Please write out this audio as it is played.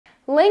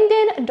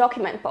LinkedIn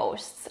document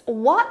posts.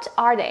 What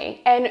are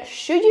they, and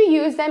should you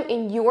use them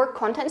in your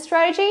content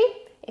strategy?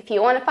 If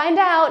you want to find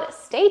out,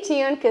 stay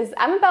tuned because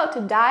I'm about to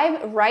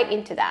dive right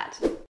into that.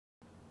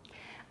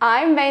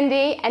 I'm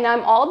Vendy, and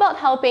I'm all about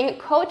helping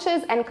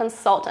coaches and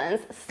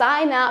consultants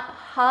sign up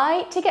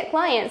high-ticket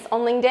clients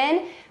on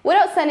LinkedIn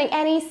without sending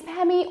any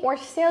spammy or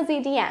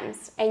salesy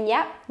DMs. And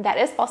yep, that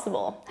is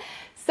possible.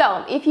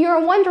 So if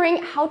you're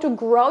wondering how to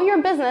grow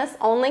your business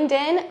on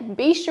LinkedIn,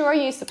 be sure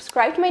you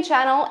subscribe to my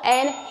channel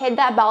and hit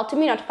that bell to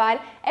be notified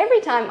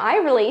every time I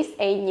release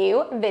a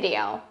new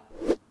video.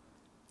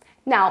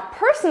 Now,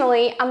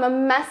 personally, I'm a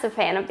massive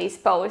fan of these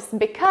posts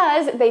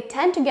because they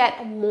tend to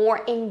get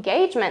more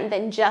engagement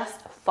than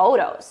just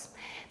photos.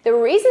 The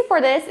reason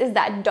for this is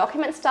that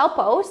document style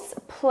posts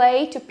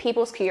play to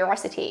people's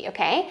curiosity,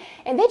 okay?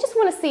 And they just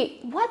want to see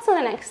what's on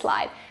the next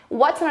slide,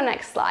 what's on the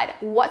next slide,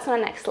 what's on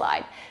the next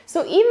slide.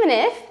 So even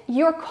if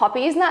your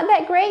copy is not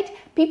that great,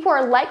 people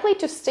are likely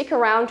to stick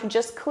around to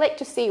just click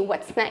to see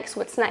what's next,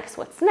 what's next,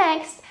 what's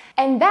next.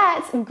 And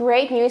that's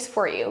great news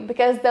for you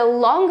because the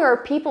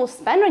longer people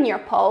spend on your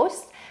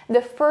post,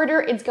 the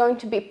further it's going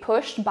to be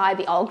pushed by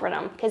the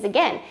algorithm. Because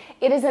again,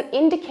 it is an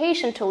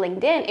indication to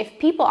LinkedIn if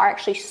people are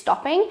actually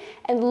stopping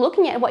and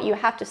looking at what you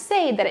have to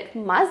say that it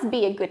must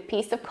be a good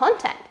piece of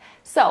content.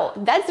 So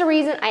that's the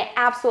reason I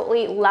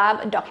absolutely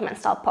love document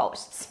style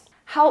posts.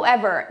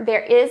 However,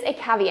 there is a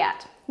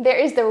caveat. There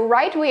is the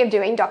right way of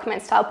doing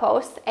document style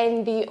posts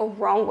and the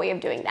wrong way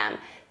of doing them.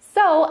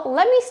 So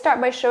let me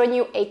start by showing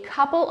you a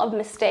couple of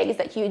mistakes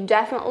that you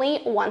definitely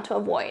want to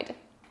avoid.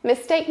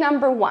 Mistake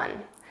number 1.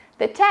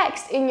 The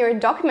text in your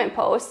document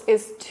post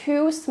is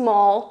too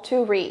small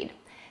to read.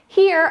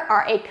 Here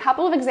are a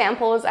couple of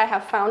examples I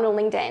have found on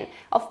LinkedIn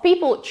of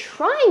people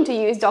trying to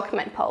use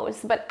document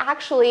posts, but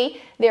actually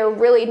they're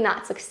really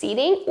not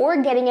succeeding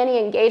or getting any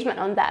engagement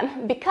on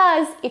them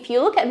because if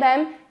you look at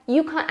them,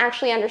 you can't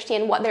actually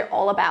understand what they're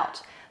all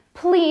about.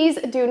 Please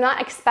do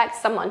not expect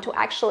someone to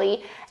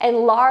actually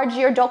enlarge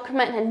your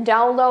document and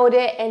download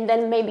it and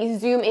then maybe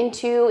zoom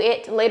into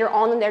it later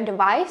on their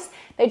device.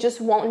 They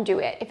just won't do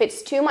it. If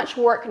it's too much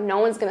work, no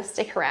one's gonna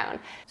stick around.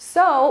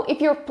 So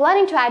if you're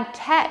planning to add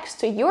text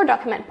to your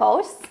document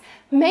posts,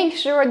 make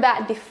sure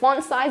that the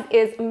font size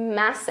is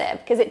massive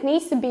because it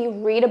needs to be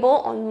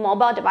readable on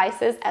mobile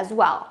devices as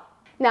well.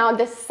 Now,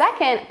 the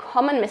second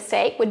common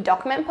mistake with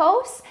document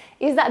posts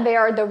is that they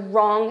are the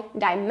wrong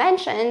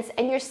dimensions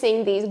and you're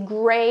seeing these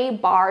gray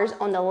bars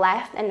on the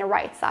left and the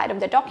right side of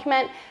the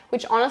document,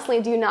 which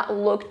honestly do not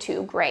look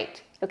too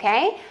great,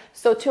 okay?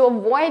 So to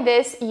avoid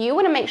this, you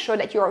wanna make sure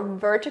that your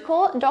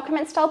vertical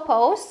document style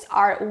posts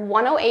are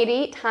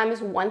 1080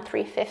 times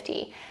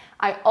 1350.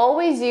 I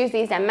always use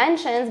these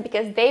dimensions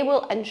because they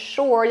will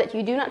ensure that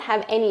you do not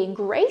have any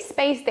gray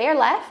space there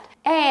left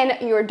and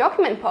your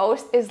document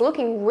post is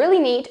looking really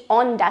neat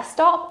on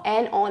desktop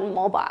and on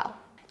mobile.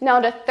 Now,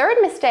 the third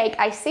mistake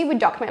I see with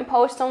document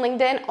posts on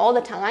LinkedIn all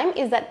the time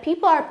is that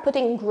people are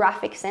putting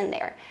graphics in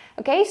there.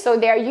 Okay, so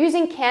they're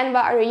using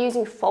Canva or they're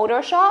using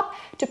Photoshop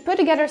to put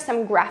together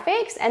some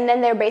graphics and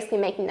then they're basically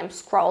making them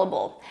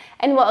scrollable.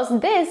 And whilst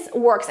this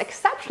works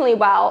exceptionally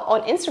well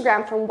on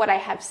Instagram from what I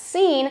have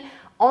seen,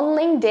 on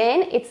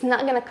LinkedIn, it's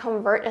not gonna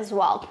convert as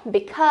well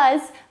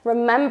because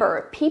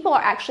remember, people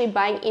are actually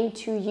buying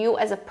into you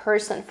as a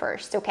person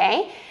first,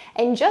 okay?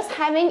 And just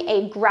having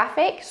a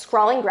graphic,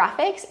 scrolling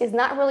graphics is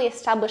not really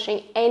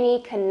establishing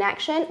any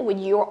connection with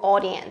your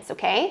audience,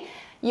 okay?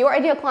 Your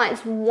ideal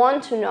clients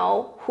want to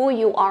know who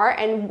you are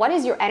and what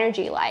is your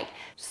energy like.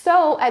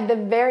 So at the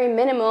very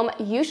minimum,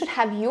 you should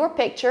have your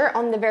picture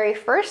on the very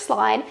first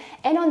slide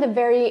and on the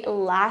very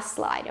last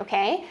slide,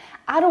 okay?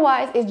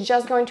 Otherwise, it's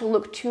just going to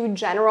look too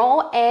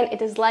general and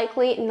it is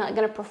likely not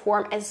going to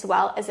perform as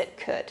well as it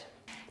could.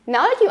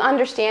 Now that you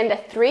understand the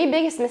 3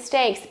 biggest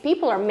mistakes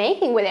people are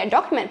making with their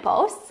document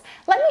posts,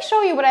 let me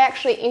show you what I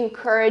actually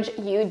encourage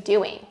you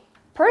doing.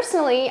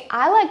 Personally,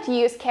 I like to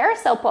use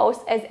carousel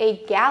posts as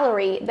a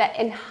gallery that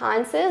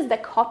enhances the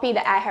copy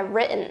that I have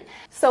written.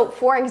 So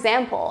for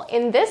example,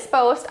 in this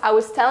post, I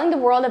was telling the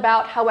world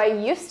about how I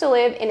used to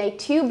live in a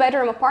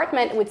 2-bedroom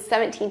apartment with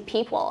 17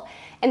 people.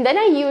 And then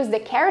I used the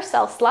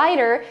carousel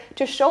slider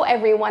to show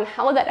everyone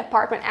how that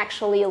apartment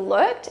actually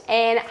looked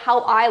and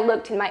how I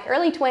looked in my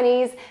early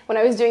 20s when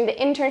I was doing the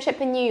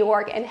internship in New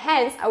York, and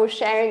hence I was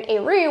sharing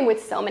a room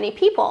with so many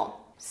people.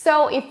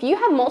 So if you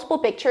have multiple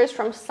pictures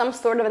from some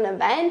sort of an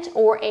event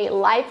or a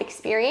life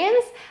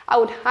experience, I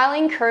would highly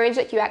encourage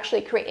that you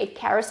actually create a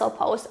carousel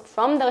post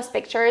from those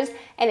pictures.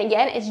 And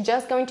again, it's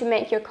just going to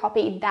make your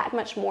copy that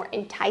much more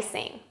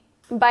enticing.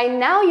 By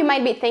now you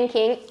might be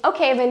thinking,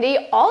 okay,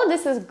 Vendy, all of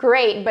this is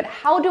great, but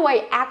how do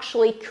I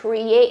actually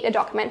create a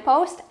document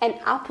post and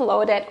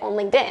upload it on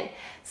LinkedIn?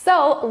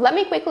 So let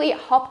me quickly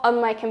hop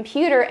on my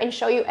computer and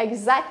show you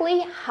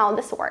exactly how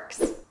this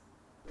works.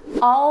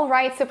 All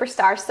right,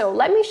 superstars, so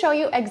let me show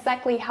you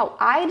exactly how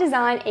I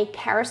design a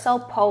carousel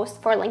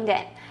post for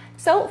LinkedIn.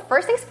 So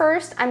first things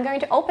first, I'm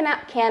going to open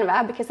up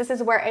Canva because this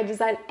is where I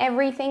design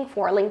everything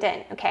for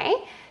LinkedIn,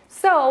 okay?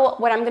 So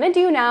what I'm gonna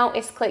do now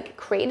is click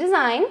Create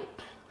Design,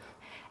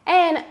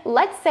 and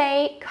let's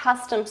say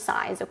custom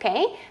size,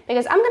 okay?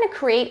 Because I'm gonna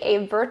create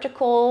a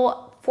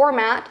vertical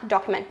format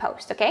document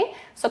post, okay?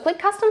 So click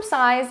custom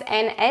size,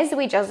 and as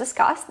we just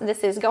discussed, this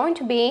is going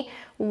to be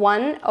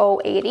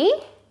 1080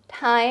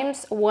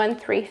 times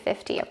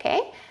 1350,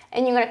 okay?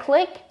 And you're gonna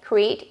click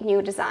create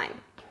new design,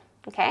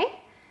 okay?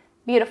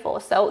 Beautiful.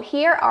 So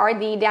here are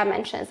the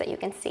dimensions that you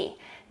can see.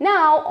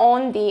 Now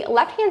on the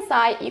left hand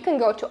side, you can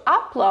go to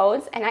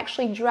uploads and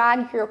actually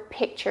drag your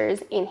pictures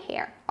in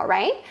here, all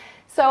right?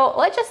 So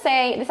let's just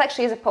say, this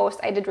actually is a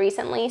post I did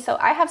recently. So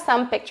I have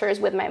some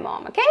pictures with my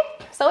mom, okay?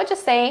 So let's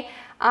just say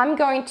I'm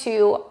going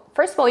to,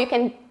 first of all, you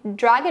can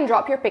drag and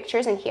drop your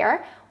pictures in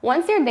here.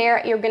 Once you're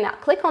there, you're gonna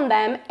click on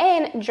them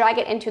and drag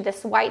it into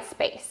this white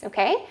space,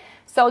 okay?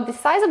 So the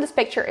size of this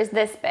picture is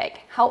this big.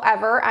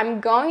 However,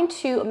 I'm going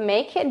to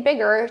make it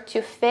bigger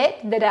to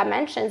fit the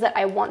dimensions that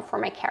I want for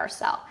my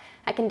carousel.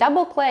 I can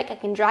double click, I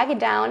can drag it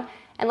down,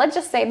 and let's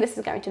just say this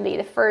is going to be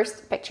the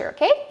first picture,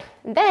 okay?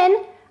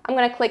 Then I'm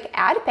gonna click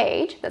add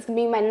page. That's gonna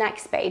be my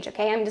next page,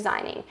 okay? I'm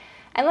designing.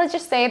 And let's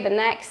just say the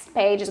next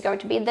page is going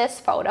to be this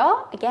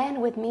photo, again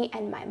with me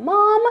and my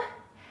mom.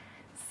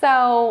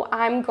 So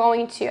I'm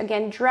going to,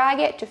 again, drag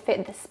it to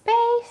fit the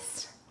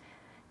space.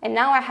 And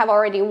now I have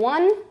already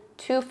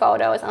 2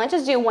 photos, and let's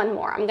just do one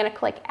more. I'm gonna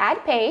click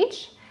add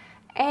page,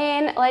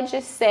 and let's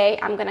just say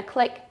I'm gonna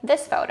click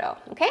this photo,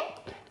 okay?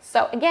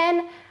 So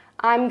again,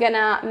 I'm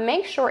gonna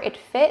make sure it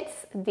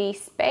fits the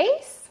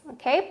space,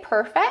 okay,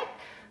 perfect.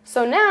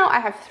 So now I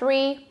have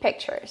 3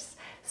 pictures.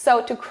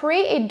 So to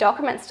create a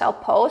document style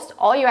post,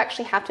 all you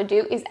actually have to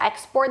do is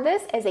export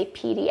this as a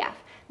PDF.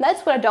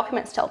 That's what a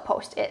document style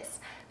post is.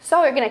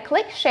 So you're gonna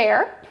click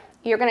share,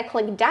 you're gonna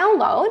click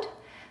download,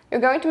 you're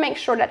going to make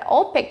sure that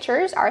all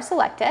pictures are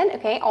selected,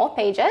 okay, all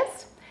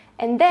pages,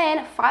 and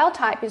then file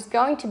type is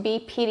going to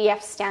be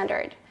PDF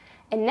standard.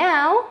 And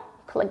now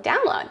click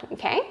download,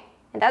 okay?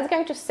 And that's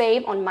going to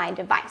save on my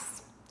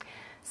device.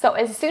 So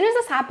as soon as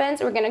this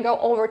happens, we're gonna go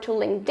over to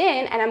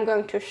LinkedIn, and I'm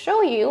going to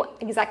show you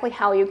exactly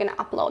how you're gonna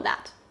upload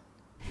that.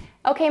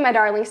 Okay, my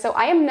darling, so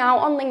I am now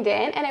on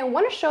LinkedIn, and I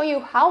wanna show you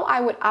how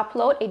I would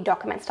upload a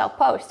document style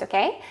post,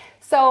 okay?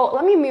 So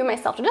let me move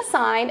myself to the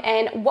side,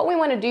 and what we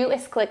wanna do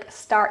is click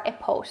start a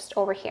post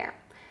over here.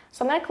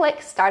 So I'm gonna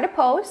click start a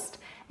post,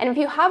 and if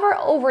you hover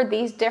over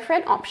these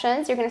different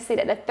options, you're gonna see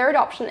that the third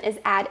option is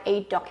add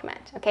a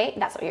document, okay?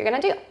 That's what you're gonna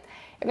do.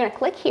 You're gonna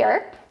click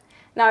here.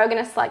 Now you're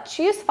gonna select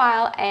choose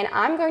file, and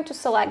I'm going to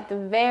select the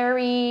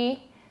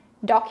very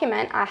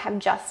document I have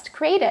just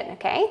created,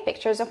 okay?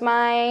 Pictures of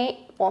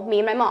me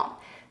and my mom.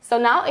 So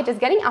now it is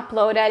getting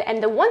uploaded,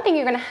 and the one thing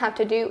you're gonna have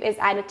to do is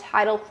add a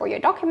title for your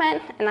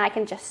document, and I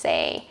can just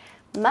say,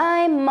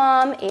 my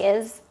mom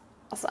is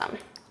awesome,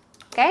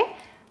 okay?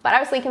 But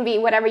obviously it can be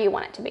whatever you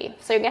want it to be.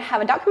 So you're gonna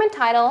have a document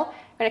title,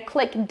 you're gonna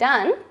click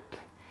done,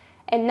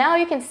 and now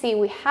you can see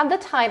we have the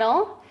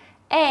title,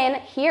 and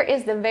here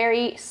is the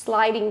very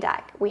sliding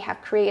deck we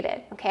have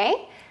created,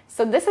 okay?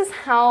 So this is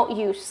how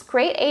you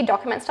create a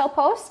document style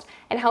post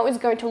and how it's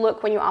going to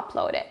look when you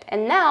upload it.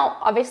 And now,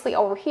 obviously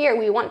over here,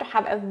 we want to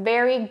have a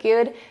very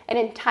good and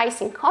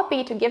enticing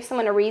copy to give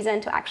someone a reason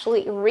to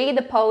actually read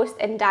the post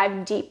and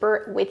dive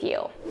deeper with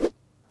you.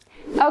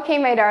 Okay,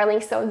 my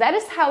darling, so that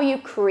is how you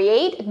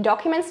create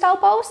document style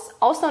posts,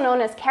 also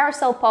known as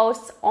carousel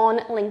posts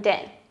on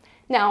LinkedIn.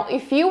 Now,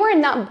 if you were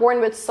not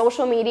born with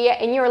social media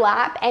in your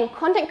lap and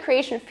content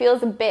creation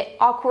feels a bit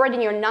awkward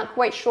and you're not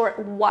quite sure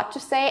what to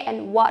say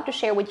and what to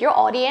share with your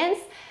audience,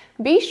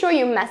 be sure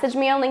you message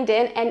me on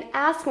LinkedIn and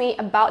ask me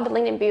about the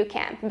LinkedIn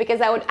Bootcamp,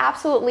 because I would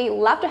absolutely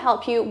love to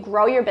help you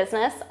grow your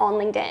business on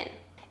LinkedIn.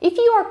 If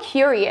you are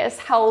curious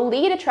how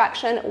lead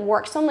attraction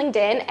works on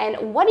LinkedIn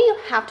and what do you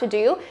have to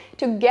do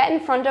to get in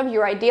front of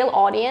your ideal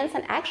audience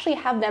and actually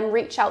have them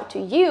reach out to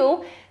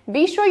you,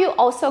 be sure you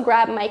also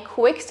grab my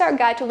quick start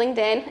guide to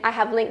LinkedIn. I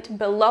have linked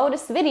below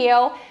this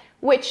video,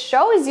 which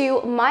shows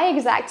you my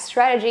exact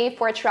strategy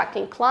for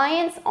attracting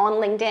clients on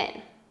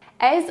LinkedIn.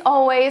 As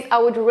always, I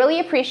would really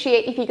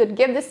appreciate if you could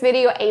give this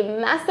video a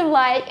massive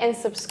like and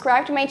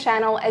subscribe to my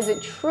channel, as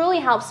it truly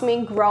helps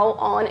me grow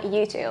on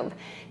YouTube.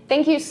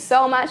 Thank you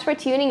so much for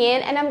tuning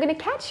in, and I'm gonna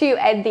catch you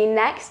at the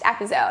next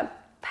episode.